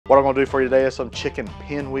What I'm gonna do for you today is some chicken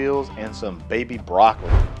pinwheels and some baby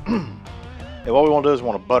broccoli. And what we wanna do is we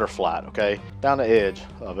wanna butterfly it, okay? Down the edge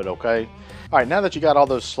of it, okay? All right, now that you got all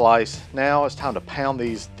those sliced, now it's time to pound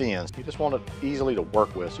these thin. You just want it easily to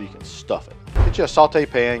work with so you can stuff it. Get you a saute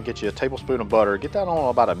pan, get you a tablespoon of butter, get that on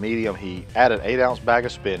about a medium heat, add an 8-ounce bag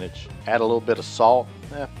of spinach, add a little bit of salt,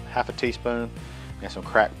 half a teaspoon, and some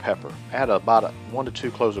cracked pepper. Add about 1 to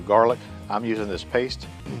 2 cloves of garlic. I'm using this paste.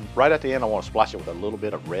 Right at the end, I want to splash it with a little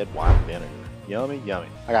bit of red wine vinegar. Yummy, yummy.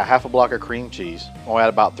 I got half a block of cream cheese. I'm gonna add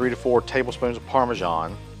about 3 to 4 tablespoons of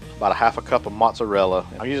Parmesan, about a half a cup of mozzarella.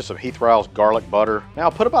 I'm using some Heath Rowell's garlic butter. Now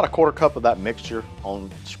I'll put about a 1/4 cup of that mixture on,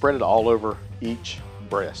 spread it all over each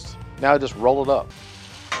breast. Now just roll it up.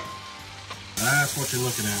 That's what you're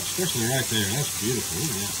looking at, especially right there. That's beautiful.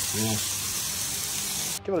 Look at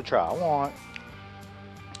that. Give it a try.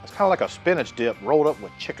 It's kind of like a spinach dip rolled up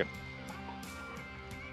with chicken.